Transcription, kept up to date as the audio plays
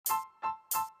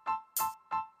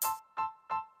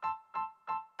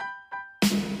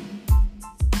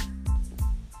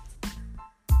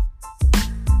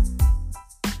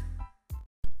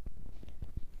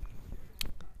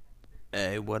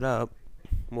What up?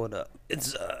 What up?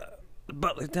 It's the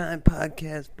Butler Time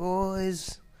Podcast,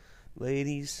 boys,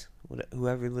 ladies,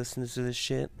 whoever listens to this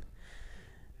shit.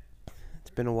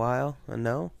 It's been a while, I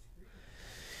know.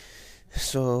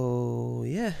 So,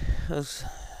 yeah, it was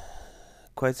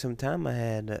quite some time I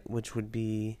had, which would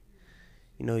be,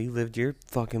 you lived your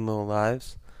fucking little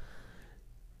lives.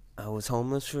 I was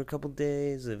homeless for a couple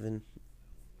days, living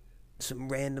some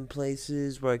random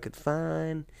places where I could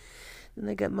find. Then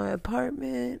I got my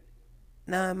apartment.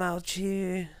 Now I'm out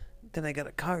here. Then I got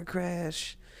a car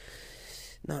crash.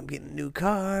 Now I'm getting a new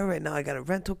car. Right now I got a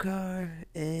rental car.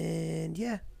 And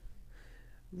yeah,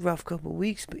 rough couple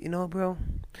weeks. But bro,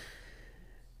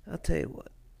 I'll tell you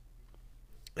what.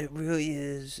 It really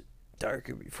is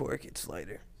darker before it gets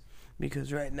lighter.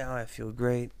 Because right now I feel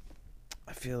great.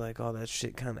 I feel like all that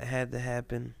shit kind of had to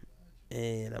happen.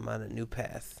 And I'm on a new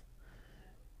path.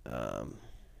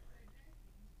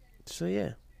 So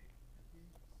yeah.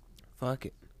 Fuck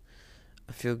it.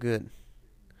 I feel good.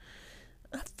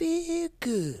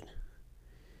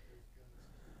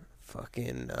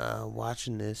 Fucking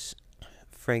watching this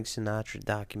Frank Sinatra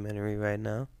documentary right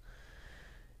now.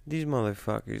 These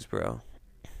motherfuckers, bro.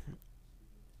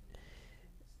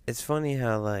 It's funny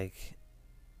how,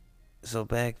 so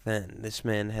back then, this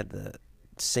man had to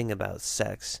sing about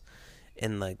sex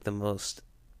in, the most,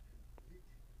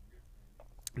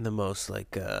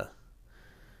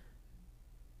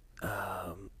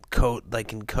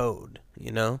 code, in code,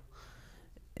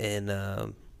 and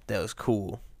that was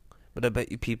cool. But I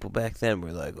bet you people back then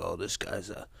were like, oh, this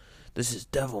is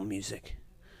devil music,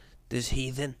 this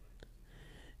heathen.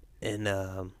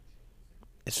 And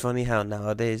it's funny how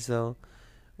nowadays, though,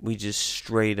 we just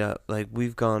straight up,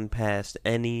 we've gone past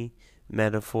any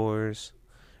metaphors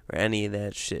or any of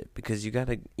that shit, because you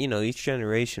gotta, each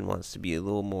generation wants to be a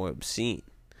little more obscene.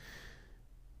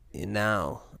 And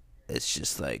now it's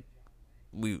just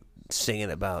we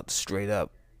singing about straight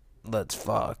up, let's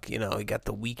fuck. He got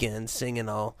The Weeknd singing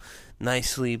all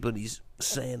nicely, but he's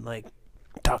saying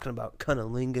talking about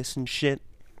cunnilingus and shit.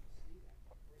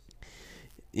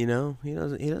 He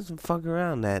doesn't fuck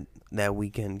around, that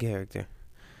Weeknd character.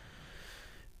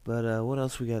 But what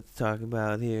else we got to talk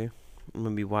about here? I'm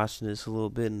gonna be watching this a little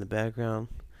bit in the background,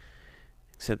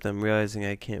 except I'm realizing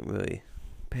I can't really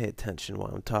pay attention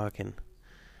while I'm talking.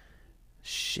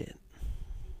 Shit.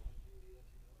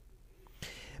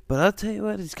 But I'll tell you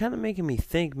what, it's kind of making me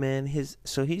think, man.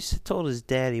 So he told his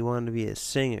dad he wanted to be a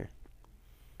singer.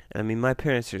 I mean, my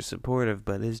parents are supportive,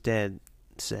 but his dad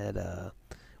said, well,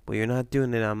 you're not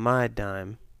doing it on my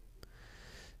dime.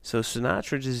 So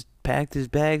Sinatra just packed his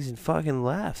bags and fucking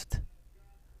left.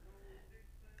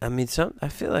 I mean, I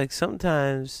feel like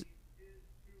sometimes,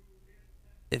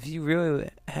 if you really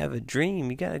have a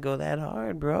dream, you gotta go that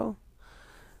hard, bro.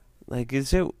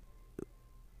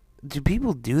 Do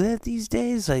people do that these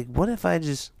days? What if I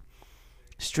just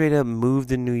straight up moved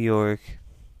to New York?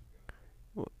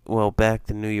 Well, back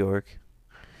to New York.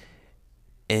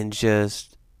 And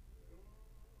just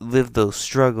live those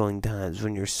struggling times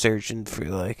when you're searching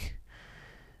for,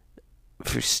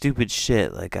 for stupid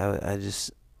shit. I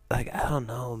don't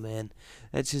know, man.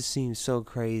 That just seems so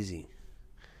crazy.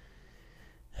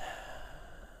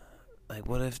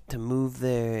 What if to move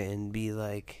there and be,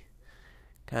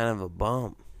 kind of a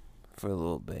bump for a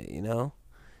little bit,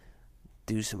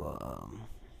 do some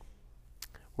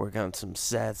work on some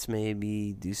sets,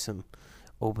 maybe do some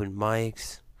open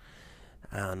mics.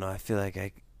 I don't know, I feel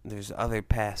like there's other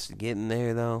paths to getting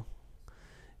there, though.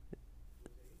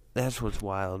 That's what's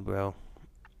wild, bro.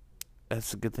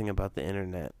 That's the good thing about the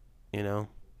internet,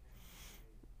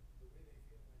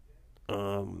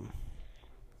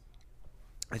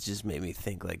 It just made me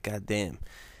think, goddamn,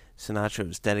 Sinatra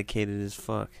was dedicated as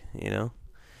fuck,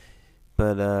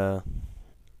 But, I'm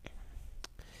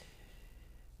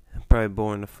probably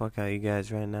boring the fuck out of you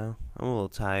guys right now. I'm a little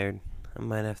tired. I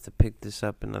might have to pick this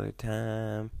up another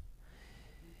time.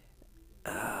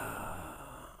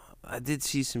 I did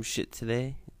see some shit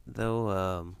today, though.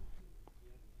 I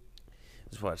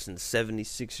was watching the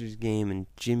 76ers game, and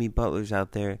Jimmy Butler's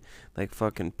out there like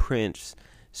fucking Prince,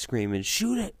 screaming,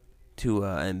 shoot it, to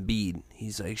Embiid.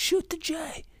 He's like, shoot the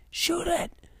J, shoot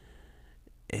it.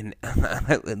 And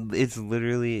it's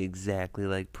literally exactly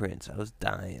like Prince. I was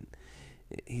dying.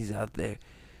 He's out there,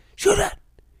 shoot it,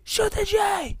 shoot the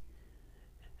J.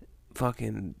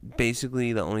 Fucking,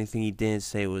 basically the only thing he didn't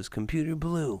say was computer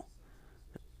blue.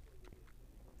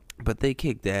 But they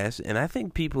kicked ass, and I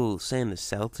think people saying the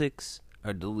Celtics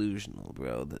are delusional,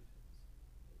 bro.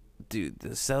 Dude, the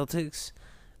Celtics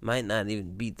might not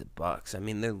even beat the Bucks. I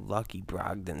mean, they're lucky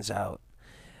Brogdon's out.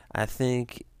 I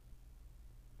think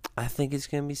I think it's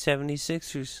going to be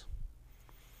 76ers.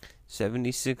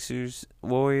 76ers,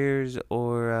 Warriors,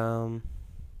 or,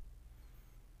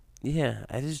 yeah,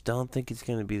 I just don't think it's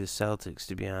going to be the Celtics,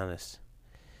 to be honest.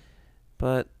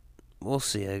 But we'll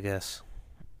see, I guess.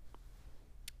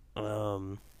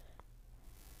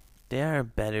 They are a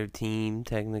better team,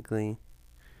 technically.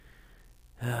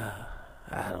 I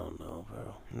don't know,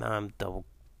 bro. Now I'm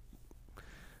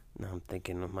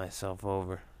thinking of myself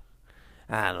over.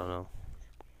 I don't know.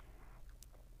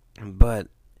 But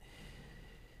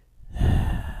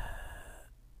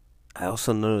I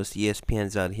also noticed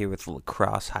ESPN's out here with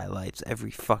lacrosse highlights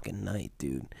every fucking night,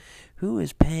 dude. Who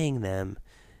is paying them?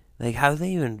 Like,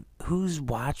 who's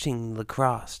watching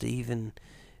lacrosse to even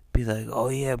be like, oh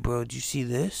yeah, bro, did you see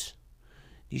this?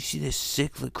 Do you see this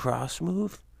sick lacrosse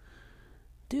move?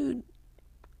 Dude,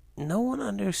 no one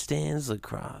understands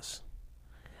lacrosse.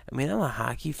 I mean, I'm a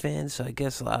hockey fan, so I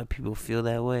guess a lot of people feel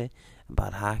that way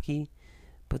about hockey.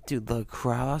 But dude,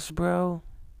 lacrosse, bro?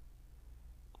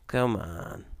 Come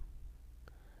on.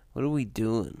 What are we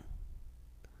doing?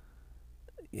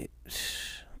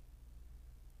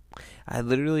 I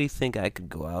literally think I could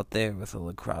go out there with a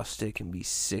lacrosse stick and be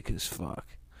sick as fuck.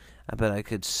 I bet I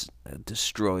could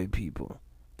destroy people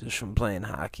just from playing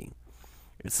hockey.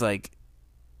 It's like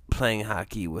playing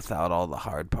hockey without all the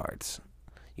hard parts.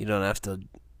 You don't have to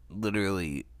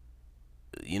literally,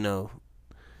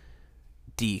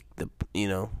 deke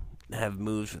have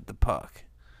moves with the puck.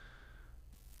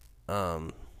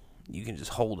 You can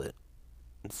just hold it.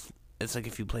 It's like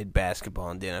if you played basketball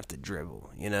and didn't have to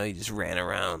dribble. You just ran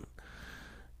around.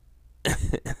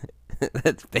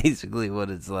 That's basically what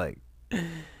it's like.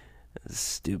 It's a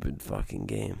stupid fucking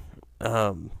game.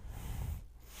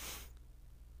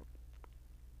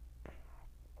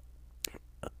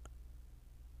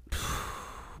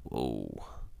 Whoa.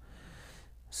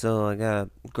 So I got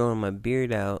growing my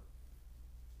beard out.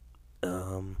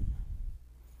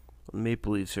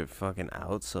 Maple Leafs are fucking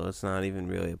out, so it's not even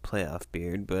really a playoff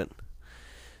beard, but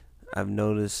I've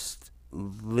noticed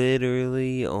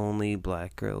literally only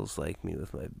black girls like me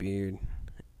with my beard.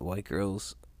 White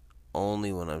girls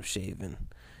only when I'm shaving.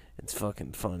 It's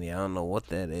fucking funny. I don't know what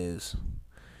that is.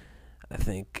 I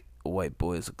think white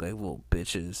boys look like little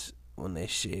bitches when they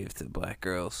shave to black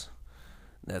girls.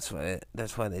 That's why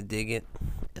they dig it.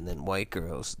 And then white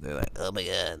girls, they're like, oh my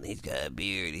god, he's got a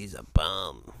beard, he's a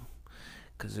bum.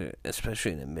 Cause they're,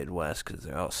 especially in the Midwest, because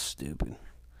they're all stupid.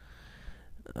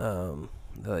 They're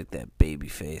like that baby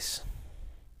face.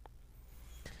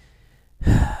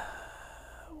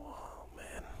 Oh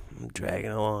man, I'm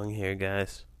dragging along here,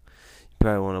 guys. You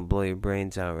probably want to blow your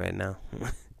brains out right now.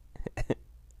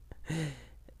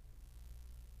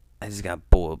 I just got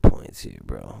bullet points here,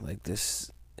 bro. Like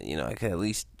this, I could at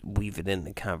least weave it in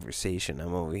the conversation.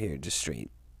 I'm over here just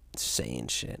straight saying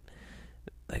shit.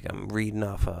 Like I'm reading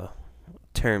off a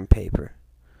term paper.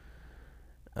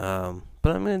 But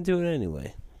I'm going to do it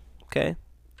anyway. Okay?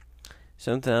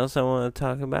 Something else I want to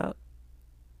talk about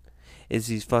is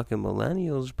these fucking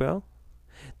millennials, bro.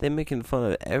 They're making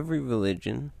fun of every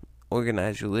religion,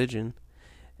 organized religion,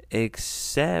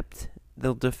 except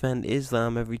they'll defend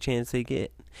Islam every chance they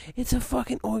get. It's a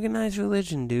fucking organized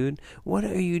religion, dude. What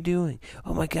are you doing?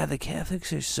 Oh my god, the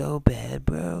Catholics are so bad,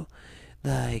 bro.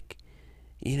 Like,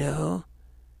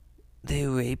 they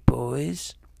rape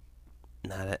boys.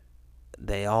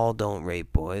 They all don't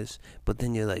rape boys. But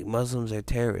then you're like, Muslims are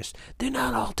terrorists. They're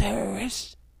not all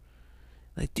terrorists.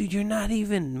 Like, dude, you're not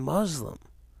even Muslim.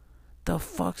 The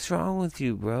fuck's wrong with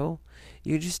you, bro?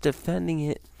 You're just defending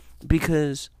it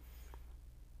because,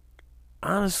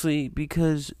 honestly,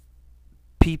 because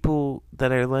people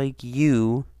that are like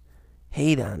you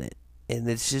hate on it. And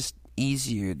it's just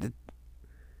easier to,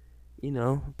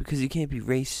 because you can't be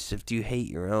racist if you hate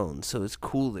your own. So it's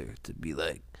cooler to be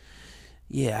like,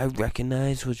 yeah, I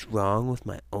recognize what's wrong with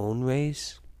my own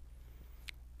race.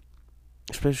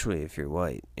 Especially if you're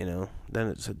white, then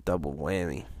it's a double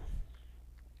whammy.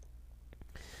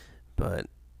 But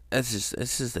it's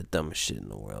just the dumbest shit in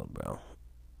the world, bro.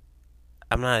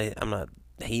 I'm not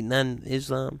hating on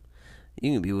Islam.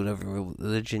 You can be whatever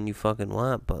religion you fucking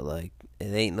want, but like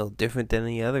it ain't no different than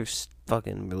any other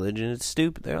fucking religion. It's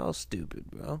stupid. They're all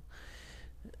stupid, bro.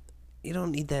 You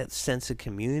don't need that sense of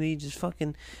community. Just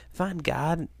fucking find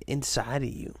God inside of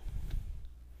you.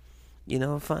 Be a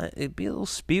little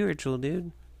spiritual,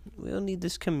 dude. We don't need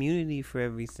this community for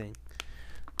everything.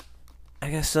 I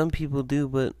guess some people do,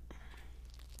 but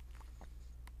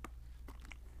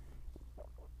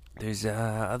there's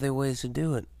other ways to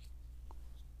do it.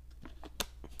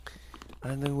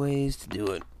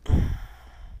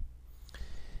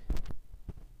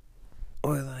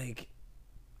 Or like,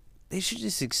 they should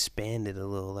just expand it a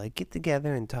little. Like, get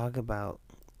together and talk about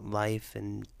life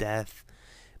and death,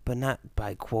 but not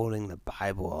by quoting the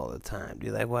Bible all the time,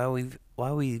 dude. Like, why are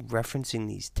we referencing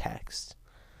these texts?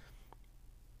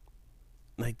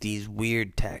 Like these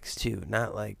weird texts too,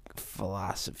 not like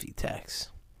philosophy texts.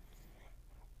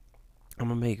 I'm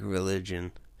gonna make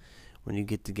religion when you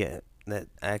get that.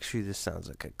 Actually, this sounds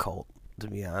like a cult, to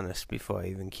be honest. Before I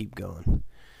even keep going,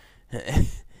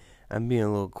 I'm being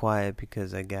a little quiet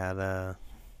because I'm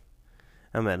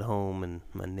at home and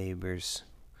my neighbors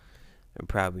are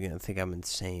probably gonna think I'm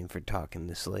insane for talking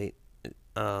this late.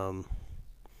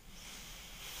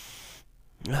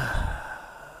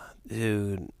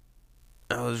 Dude,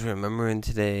 I was remembering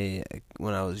today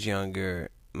when I was younger,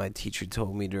 my teacher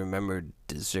told me to remember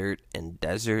dessert and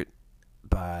desert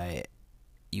by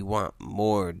you want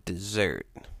more dessert.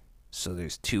 So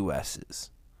there's two S's.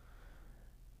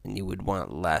 And you would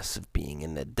want less of being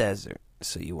in the desert.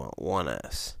 So you want one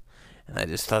S. And I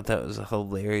just thought that was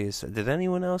hilarious. Did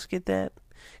anyone else get that?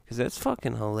 Because that's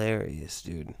fucking hilarious,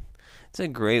 dude. It's a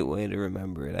great way to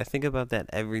remember it. I think about that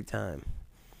every time.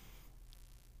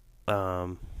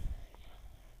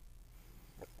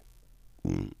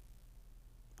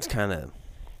 It's kind of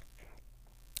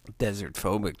desert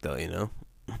phobic, though, you know?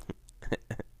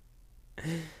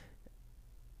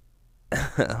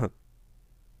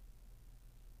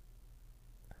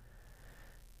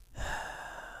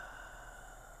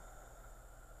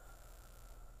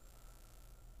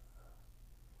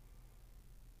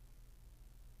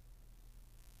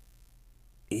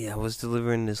 Yeah, I was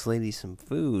delivering this lady some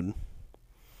food.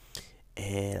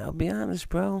 And I'll be honest,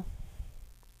 bro.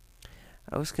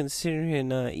 I was considering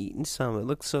eating some. It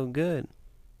looked so good.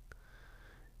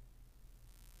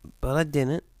 But I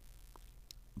didn't.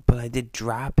 But I did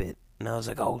drop it. And I was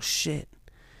like, oh shit.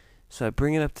 So I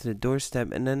bring it up to the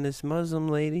doorstep. And then this Muslim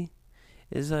lady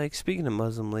is like, speaking of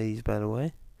Muslim ladies, by the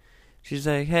way. She's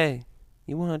like, hey,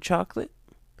 you want a chocolate?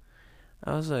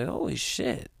 I was like, holy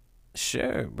shit.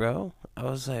 Sure, bro. I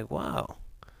was like, wow.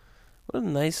 What a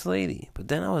nice lady. But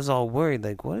then I was all worried,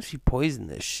 like, what if she poisoned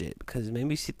this shit? Because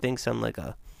maybe she thinks I'm like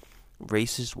a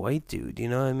racist white dude, you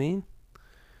know what I mean?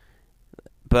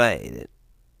 But I ate it.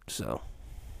 So.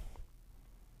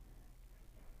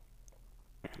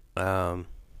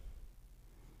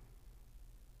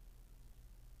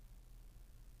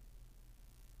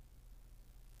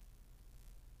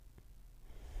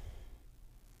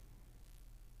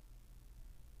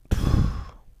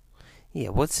 Yeah,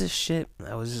 what's this shit?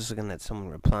 I was just looking at someone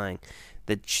replying.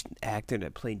 The actor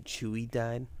that played Chewie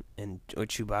died, or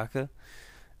Chewbacca.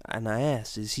 And I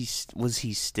asked, was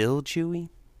he still Chewie?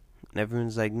 And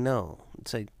everyone's like, no.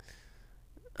 It's like,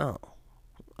 oh,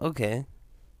 okay.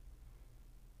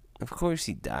 Of course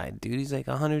he died, dude. He's like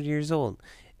 100 years old.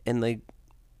 And like,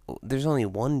 there's only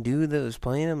one dude that was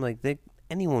playing him. Like,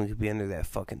 anyone could be under that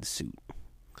fucking suit.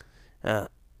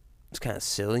 It's kind of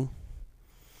silly.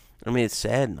 I mean, it's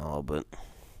sad and all, but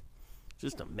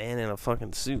just a man in a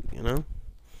fucking suit, you know?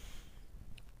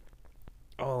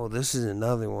 Oh, this is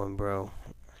another one, bro.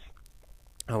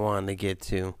 I wanted to get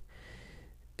to.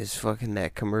 It's fucking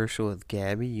that commercial with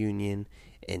Gabby Union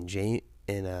and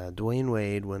Dwayne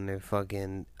Wade when they're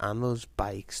fucking on those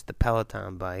bikes, the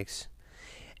Peloton bikes,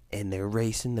 and they're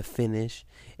racing the finish,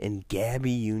 and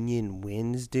Gabby Union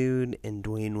wins, dude, and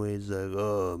Dwayne Wade's like,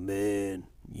 oh, man,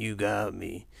 you got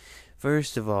me.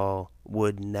 First of all,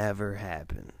 would never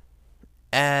happen.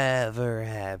 Ever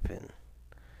happen.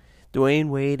 Dwayne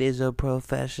Wade is a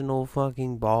professional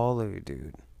fucking baller,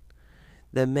 dude.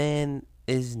 The man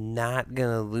is not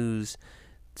gonna lose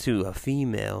to a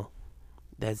female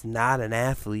that's not an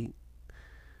athlete.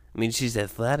 I mean, she's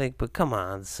athletic, but come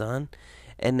on, son.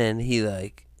 And then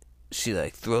she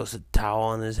throws a towel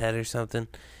on his head or something.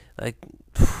 Like,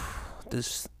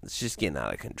 it's just getting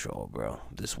out of control, bro.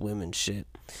 This women shit.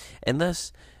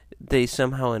 Unless they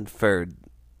somehow inferred,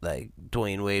 like,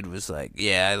 Dwayne Wade was like,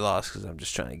 yeah, I lost because I'm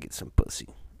just trying to get some pussy.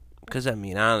 Because, I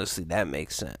mean, honestly, that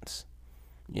makes sense.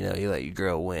 You know, you let your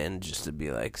girl win just to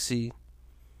be like, see,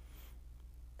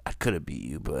 I could have beat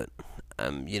you, but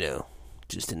I'm,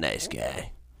 just a nice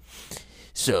guy.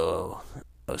 So,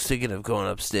 I was thinking of going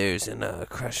upstairs and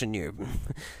crushing your,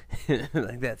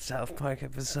 like that South Park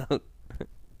episode.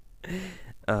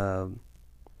 I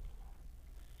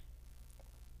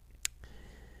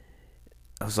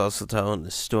was also telling the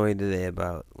story today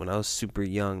about when I was super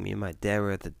young, me and my dad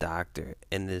were at the doctor,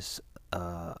 and this,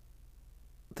 I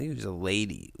think it was a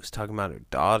lady who was talking about her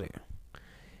daughter. She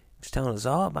was telling us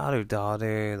all about her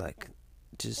daughter, like,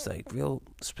 just, like, real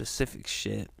specific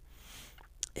shit.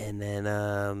 And then,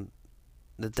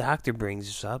 the doctor brings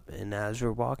us up, and as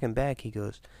we're walking back, he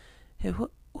goes, hey,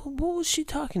 what was she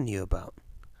talking to you about?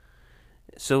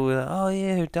 So we're like, oh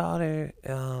yeah, her daughter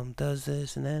does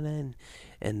this and that,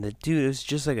 and the dude, it was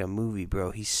just like a movie,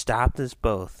 bro. He stopped us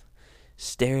both,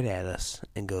 stared at us,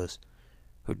 and goes,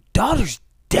 her daughter's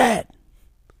dead.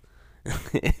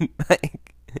 And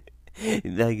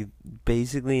like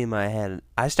basically in my head,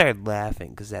 I started laughing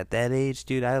because at that age,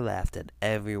 dude, I laughed at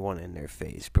everyone in their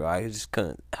face, bro. I just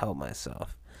couldn't help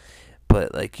myself.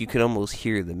 But like you could almost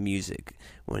hear the music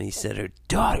when he said her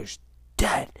daughter's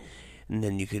dead, and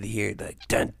then you could hear like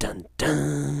dun dun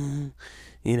dun,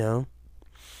 you know.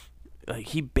 Like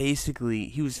he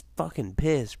was fucking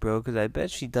pissed, bro, because I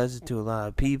bet she does it to a lot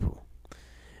of people.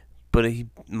 But he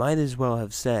might as well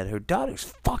have said her daughter's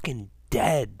fucking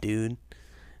dead, dude.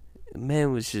 The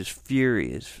man was just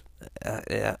furious.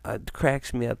 It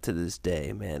cracks me up to this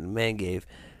day, man. The man gave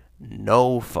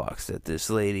no fucks that this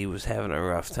lady was having a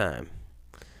rough time.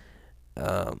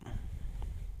 But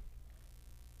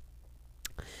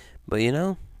you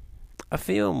know, I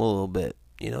feel him a little bit.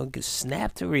 You know,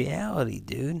 snap to reality,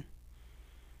 dude.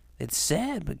 It's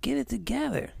sad, but get it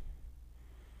together.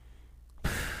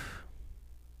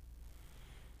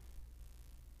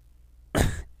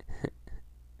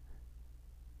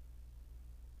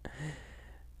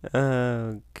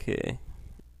 Okay.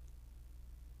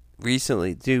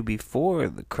 Recently, dude, before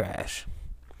the crash.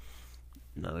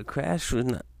 No, the crash was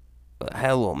not. I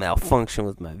had a little malfunction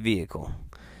with my vehicle.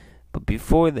 But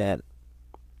before that,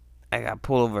 I got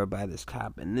pulled over by this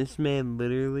cop, and this man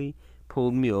literally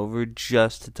pulled me over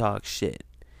just to talk shit.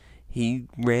 He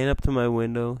ran up to my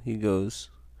window. He goes,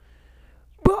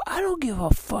 bro, I don't give a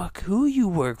fuck who you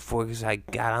work for, because I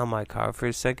got out of my car for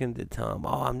a second to tell him,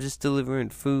 oh, I'm just delivering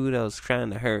food. I was trying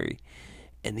to hurry.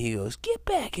 And he goes, get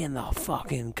back in the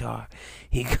fucking car.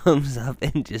 He comes up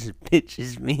and just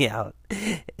pitches me out.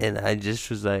 And I just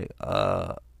was like,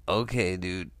 okay,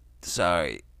 dude,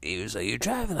 sorry. He was like, you're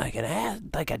driving like an ass,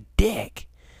 like a dick.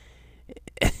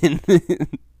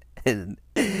 And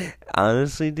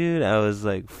honestly, dude, I was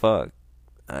like, fuck.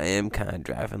 I am kind of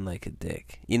driving like a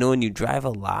dick. You know, when you drive a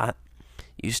lot,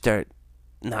 you start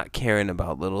not caring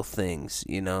about little things.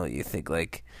 You know, you think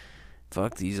like,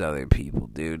 fuck these other people,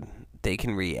 dude. They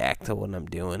can react to what I'm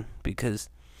doing. Because,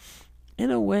 in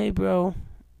a way, bro,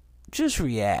 just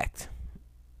react.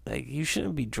 Like, you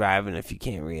shouldn't be driving if you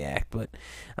can't react. But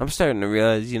I'm starting to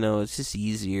realize, you know, it's just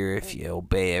easier if you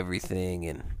obey everything.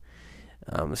 And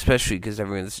especially because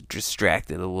everyone's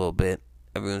distracted a little bit.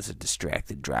 Everyone's a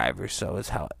distracted driver. So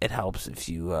it helps if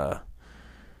you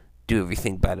do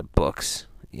everything by the books,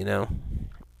 you know.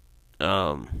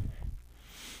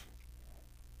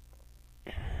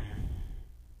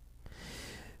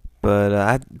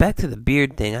 But back to the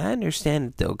beard thing. I understand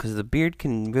it though, because the beard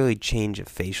can really change a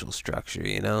facial structure.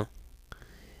 You know,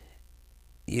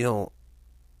 you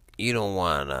don't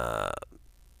want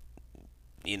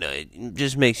you know, it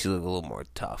just makes you look a little more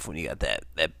tough when you got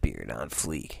that beard on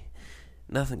fleek.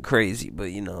 Nothing crazy,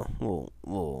 but you know,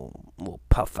 little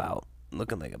puff out,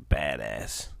 looking like a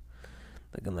badass,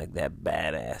 looking like that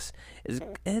badass.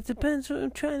 It depends what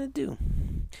I'm trying to do.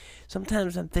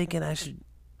 Sometimes I'm thinking I should.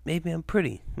 Maybe I'm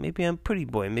pretty. Maybe I'm pretty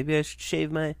boy. Maybe I should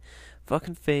shave my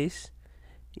fucking face.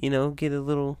 You know, get a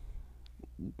little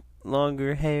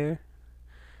longer hair.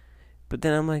 But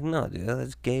then I'm like, no, dude,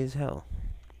 that's gay as hell.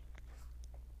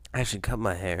 I should cut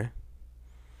my hair.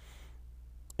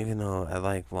 Even though I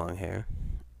like long hair.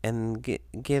 And get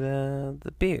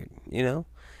the beard, you know?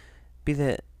 Be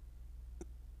that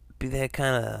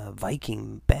kind of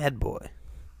Viking bad boy.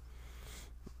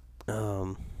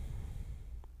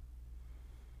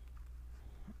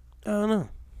 I don't know.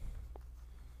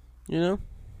 You know?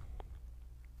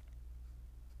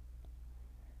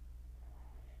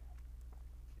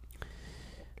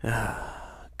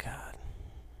 Ah, God.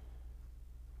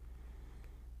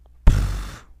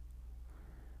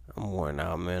 I'm worn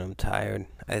out, man. I'm tired.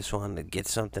 I just wanted to get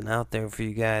something out there for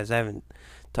you guys. I haven't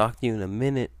talked to you in a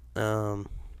minute. But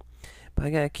I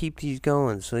gotta keep these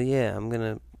going. So yeah, I'm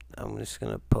just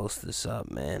gonna post this up,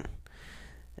 man.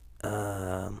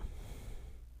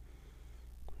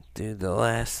 Dude, the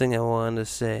last thing I wanted to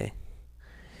say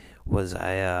was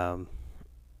I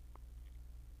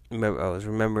was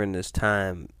remembering this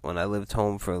time when I lived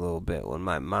home for a little bit when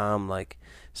my mom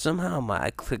somehow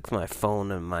I clicked my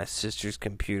phone and my sister's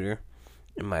computer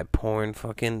and my porn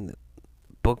fucking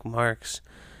bookmarks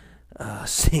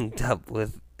synced up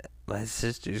with my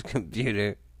sister's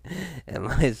computer. And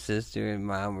my sister and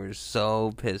mom were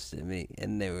so pissed at me,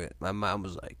 and my mom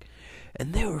was like,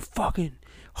 and they were fucking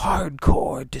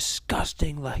hardcore,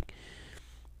 disgusting, like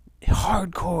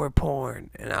hardcore porn.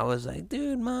 And I was like,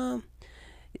 dude, mom,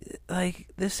 Like,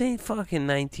 this ain't fucking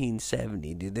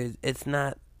 1970, dude. It's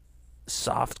not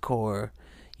softcore.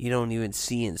 You don't even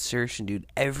see insertion, dude.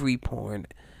 Every porn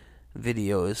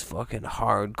video is fucking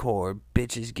hardcore.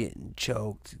 Bitches getting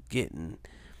choked, getting,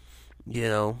 you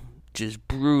know, just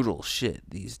brutal shit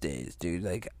these days, dude.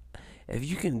 Like, if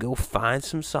you can go find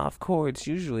some softcore, it's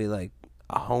usually like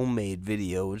a homemade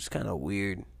video, which is kind of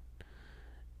weird.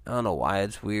 I don't know why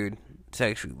it's weird. It's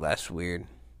actually less weird.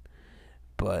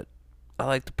 But I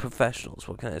like the professionals.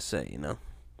 What can I say, you know?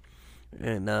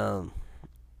 And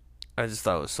I just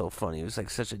thought it was so funny. It was like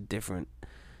such a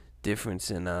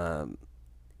difference in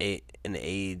in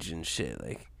age and shit.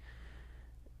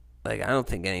 Like I don't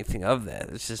think anything of that.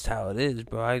 It's just how it is,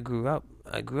 bro. I grew up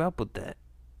with that,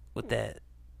 with that,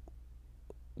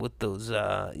 with those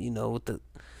with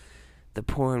the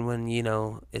porn when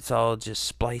it's all just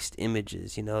spliced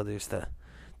images. There's the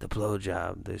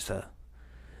blowjob.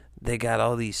 They got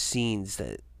all these scenes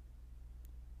that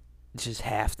just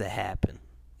have to happen.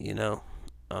 You know,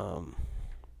 um,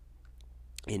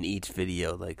 in each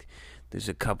video, like there's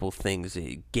a couple things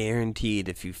that guaranteed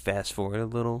if you fast forward a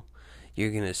little,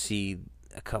 you're gonna see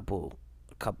a couple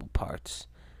parts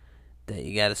that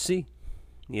you gotta see.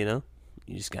 You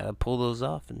just gotta pull those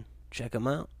off and check them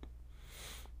out.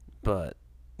 But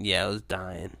yeah, I was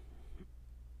dying.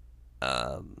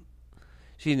 Um,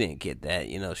 she didn't get that.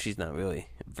 She's not really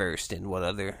versed in what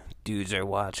other dudes are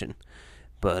watching,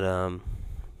 but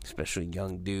especially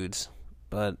young dudes.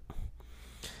 But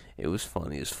it was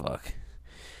funny as fuck.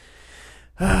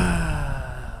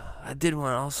 I did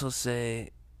want to also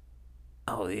say,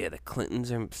 oh yeah, the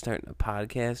Clintons are starting a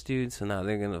podcast, dude. So now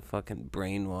they're gonna fucking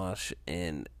brainwash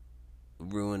and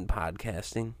ruin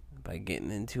podcasting by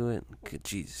getting into it.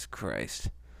 Jesus Christ,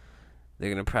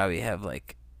 they're gonna probably have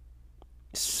like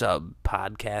sub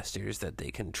podcasters that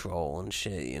they control and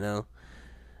shit,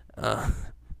 But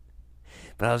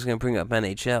I was gonna bring up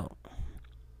NHL.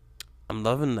 I'm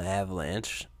loving the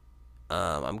Avalanche.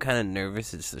 I'm kind of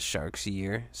nervous. It's the Sharks'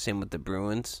 year. Same with the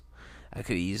Bruins. I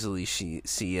could easily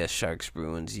see a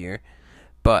Sharks-Bruins year.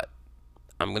 But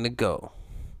I'm going to go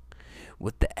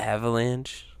with the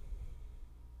Avalanche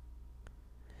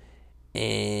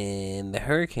and the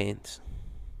Hurricanes.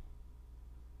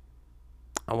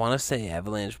 I want to say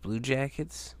Avalanche Blue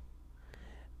Jackets,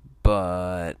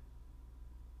 but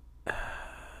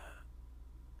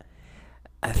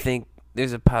I think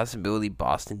there's a possibility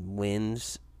Boston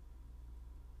wins.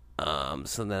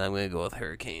 So then I'm going to go with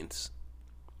Hurricanes.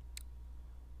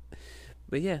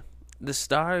 But yeah, the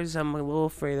Stars I'm a little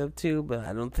afraid of too, but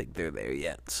I don't think they're there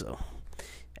yet. So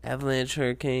Avalanche,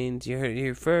 Hurricanes, you heard it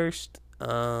here first.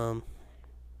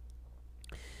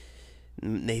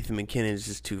 Nathan McKinnon is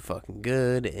just too fucking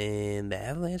good, and the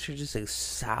Avalanche are just a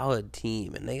solid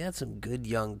team, and they got some good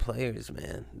young players,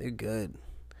 man. They're good.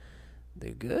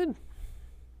 They're good.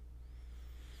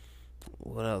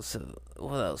 What else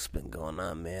been going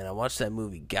on, man? I watched that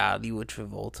movie Gotti with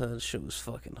Travolta. The shit was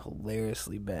fucking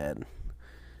hilariously bad.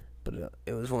 But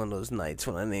it was one of those nights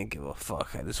when I didn't give a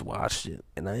fuck. I just watched it,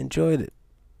 and I enjoyed it.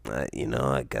 I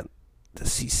got to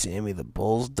see Sammy the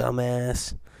Bull's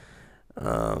dumbass.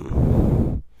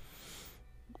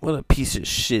 What a piece of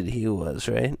shit he was,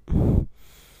 right?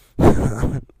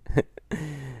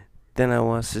 Then I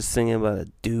watched this thing about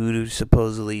a dude who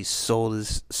supposedly sold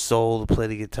his soul to play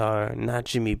the guitar. Not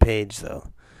Jimmy Page,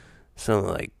 though. Some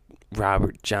like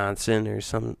Robert Johnson or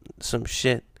some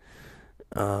shit.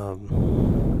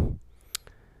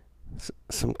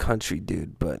 Some country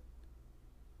dude, but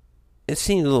it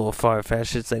seemed a little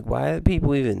far-fetched. It's like, why are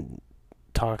people even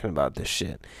talking about this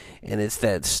shit? And it's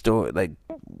that story, like,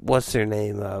 what's their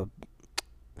name?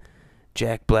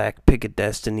 Jack Black, Pick of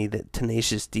Destiny, that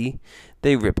Tenacious D.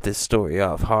 They ripped this story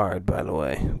off hard, by the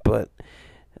way. But,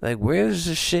 like, where does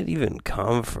this shit even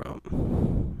come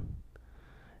from?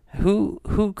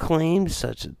 Who claimed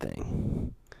such a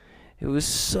thing? It was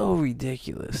so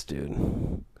ridiculous,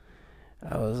 dude.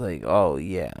 I was like, oh,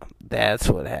 yeah, that's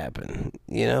what happened,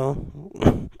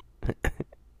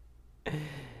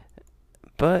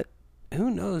 But, who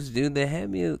knows, dude? They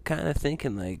had me kind of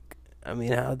thinking, like,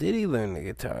 how did he learn the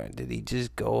guitar? Did he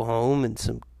just go home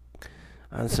and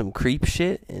on some creep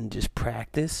shit and just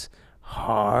practice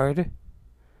hard?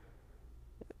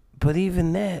 But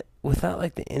even that, without,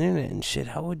 like, the internet and shit,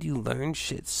 how would you learn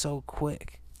shit so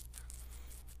quick?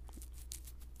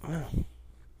 Well,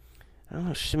 I don't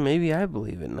know, shit, maybe I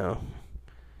believe it now.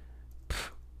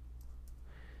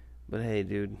 But hey,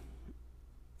 dude,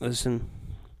 listen,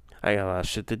 I got a lot of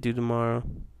shit to do tomorrow.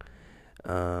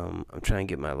 I'm trying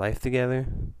to get my life together.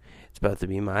 It's about to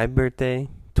be my birthday,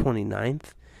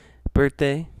 29th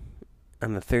birthday,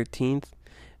 on the 13th.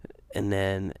 And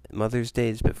then Mother's Day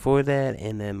is before that,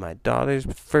 and then my daughter's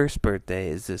first birthday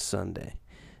is this Sunday.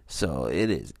 So it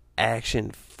is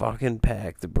action fucking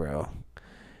packed, bro.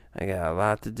 I got a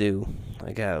lot to do.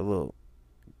 I got a little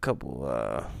couple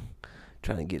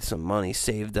trying to get some money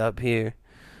saved up here.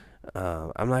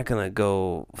 I'm not gonna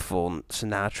go full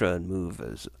Sinatra and move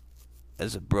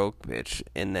as a broke bitch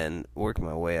and then work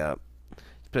my way up.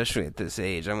 Especially at this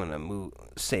age, I'm gonna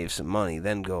save some money,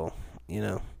 then go. You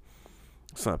know,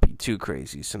 let's not be too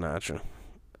crazy, Sinatra.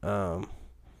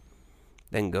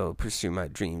 Then go pursue my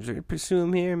dreams or pursue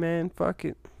them here, man. Fuck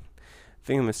it. I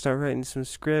think I'm gonna start writing some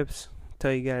scripts.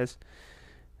 Tell you guys,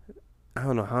 I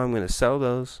don't know how I'm gonna sell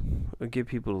those or get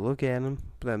people to look at them,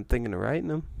 but I'm thinking of writing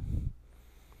them.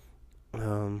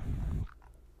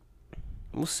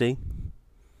 We'll see.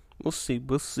 We'll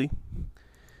see.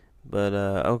 But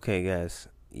okay, guys.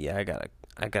 Yeah, I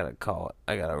gotta call it.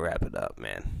 I gotta wrap it up,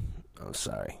 man. I'm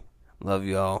sorry. Love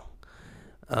y'all.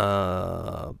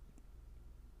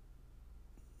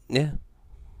 Yeah.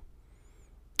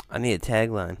 I need a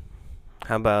tagline.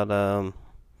 How about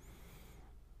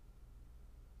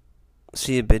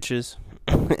see you, bitches.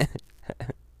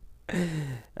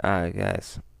 Alright,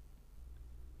 guys.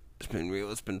 It's been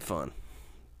real. It's been fun.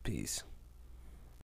 Peace.